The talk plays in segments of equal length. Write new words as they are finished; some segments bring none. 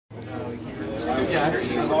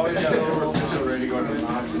I've always got over ready to go to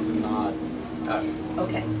notches and not.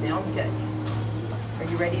 Okay, sounds good. Are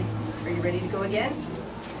you ready? Are you ready to go again?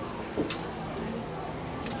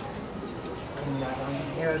 I'm not on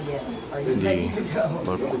the air yet. Are you ready to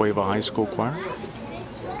go? The Cueva High School choir.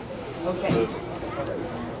 Okay.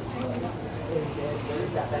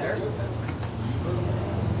 Is that better? Is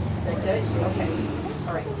that good? Okay.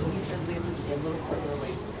 All right, so he says we have to stay a little further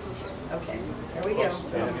away from this. Okay, here we go.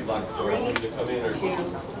 3, 2,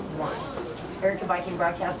 1. Erica Viking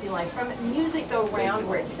broadcasting live from Music Go Round.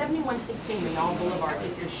 We're at 7116 Manal Boulevard.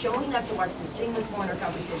 If you're showing up to watch the Sing with Foreigner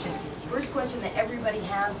competition, first question that everybody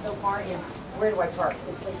has so far is, where do I park?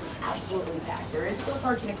 This place is absolutely packed. There is still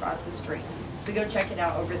parking across the street, so go check it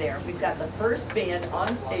out over there. We've got the first band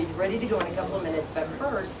on stage ready to go in a couple of minutes, but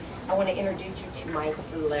first, I want to introduce you to my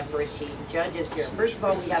celebrity judges here. First of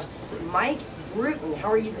all, we have Mike Bruton.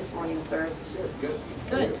 How are you this morning, sir? Good.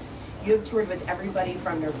 Good. You have toured with everybody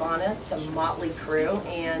from Nirvana to Motley Crue,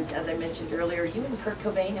 and as I mentioned earlier, you and Kurt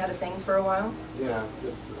Cobain had a thing for a while? Yeah,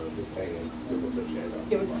 just hanging, superficial.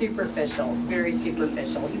 It was superficial, very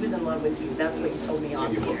superficial. He was in love with you. That's what you told me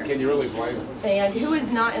off the air. Can you really blame him? And who is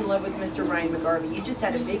not in love with Mr. Ryan McGarvey? You just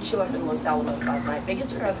had a big show up in Los Alamos last night.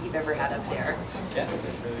 Biggest crowd that you've ever had up there. Yeah, it was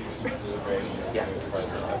really great. Yeah, it was surprised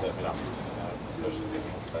to have that, especially being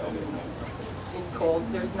outside. Cold.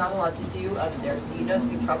 There's not a lot to do up there, so you know that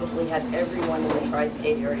we probably had everyone in the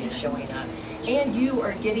tri-state area showing up. And you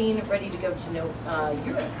are getting ready to go to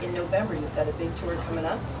Europe in November. You've got a big tour coming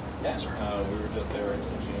up. Yeah, we were just there in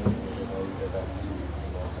June. We didn't know we did that.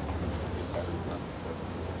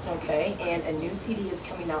 Okay, and a new CD is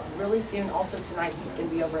coming out really soon. Also tonight, he's going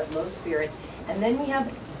to be over at Low Spirits. And then we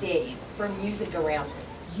have Dave from Music Around.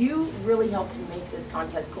 You really helped to make this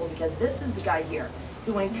contest cool because this is the guy here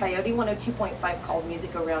who, when Coyote 102.5 called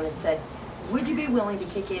Music Around and said, would you be willing to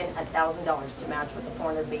kick in $1,000 to match what the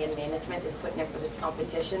Foreigner Band Management is putting in for this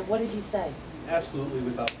competition? What did you say? Absolutely,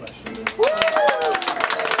 without question.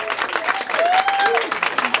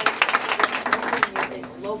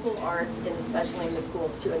 Local arts, and especially in the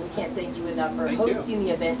schools too, and we can't thank you enough for hosting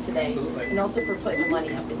the event today. Absolutely. And also for putting the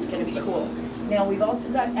money up. It's going to be cool. Now we've also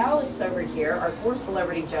got Alex over here, our fourth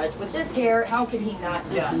celebrity judge. With this hair, how could he not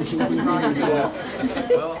judge?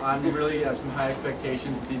 Well, I'm really have some high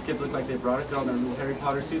expectations. These kids look like they brought it. They're all in their little Harry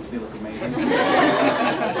Potter suits. They look amazing.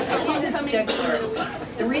 He's a stickler.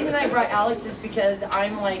 The reason I brought Alex is because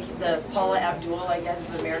I'm like the Paula Abdul, I guess,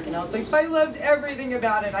 of American Idol. It's like, I loved everything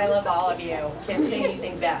about it. I love all of you. Can't say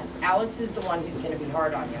anything bad. Alex is the one who's going to be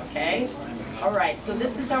hard on you, okay? All right, so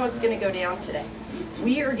this is how it's going to go down today.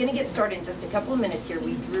 We are going to get started in just a couple of minutes here.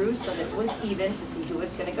 We drew so that it was even to see who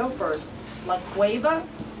was going to go first. La Cueva,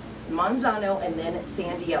 Manzano, and then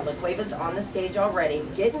Sandia. La Cueva's on the stage already,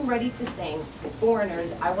 getting ready to sing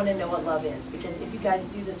Foreigners, I Want to Know What Love Is. Because if you guys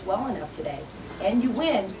do this well enough today, and you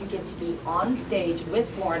win, you get to be on stage with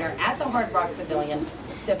Foreigner at the Hard Rock Pavilion,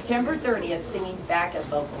 September 30th, singing backup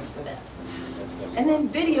vocals for this. And then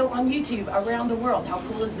video on YouTube around the world. How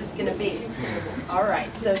cool is this going to be? All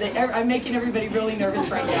right, so I'm making everybody really nervous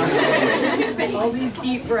right now. All these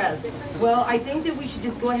deep breaths. Well, I think that we should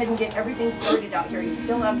just go ahead and get everything started out here. You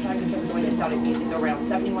still have time to come join us out at Music Go Round,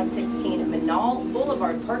 7116 Manal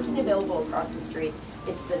Boulevard. Parking available across the street.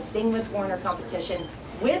 It's the Sing with Foreigner competition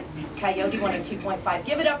with Coyote 102.5.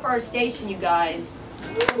 Give it up for our station, you guys.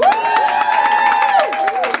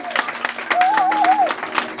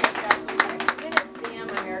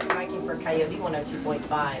 Coyote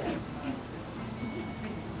 102.5.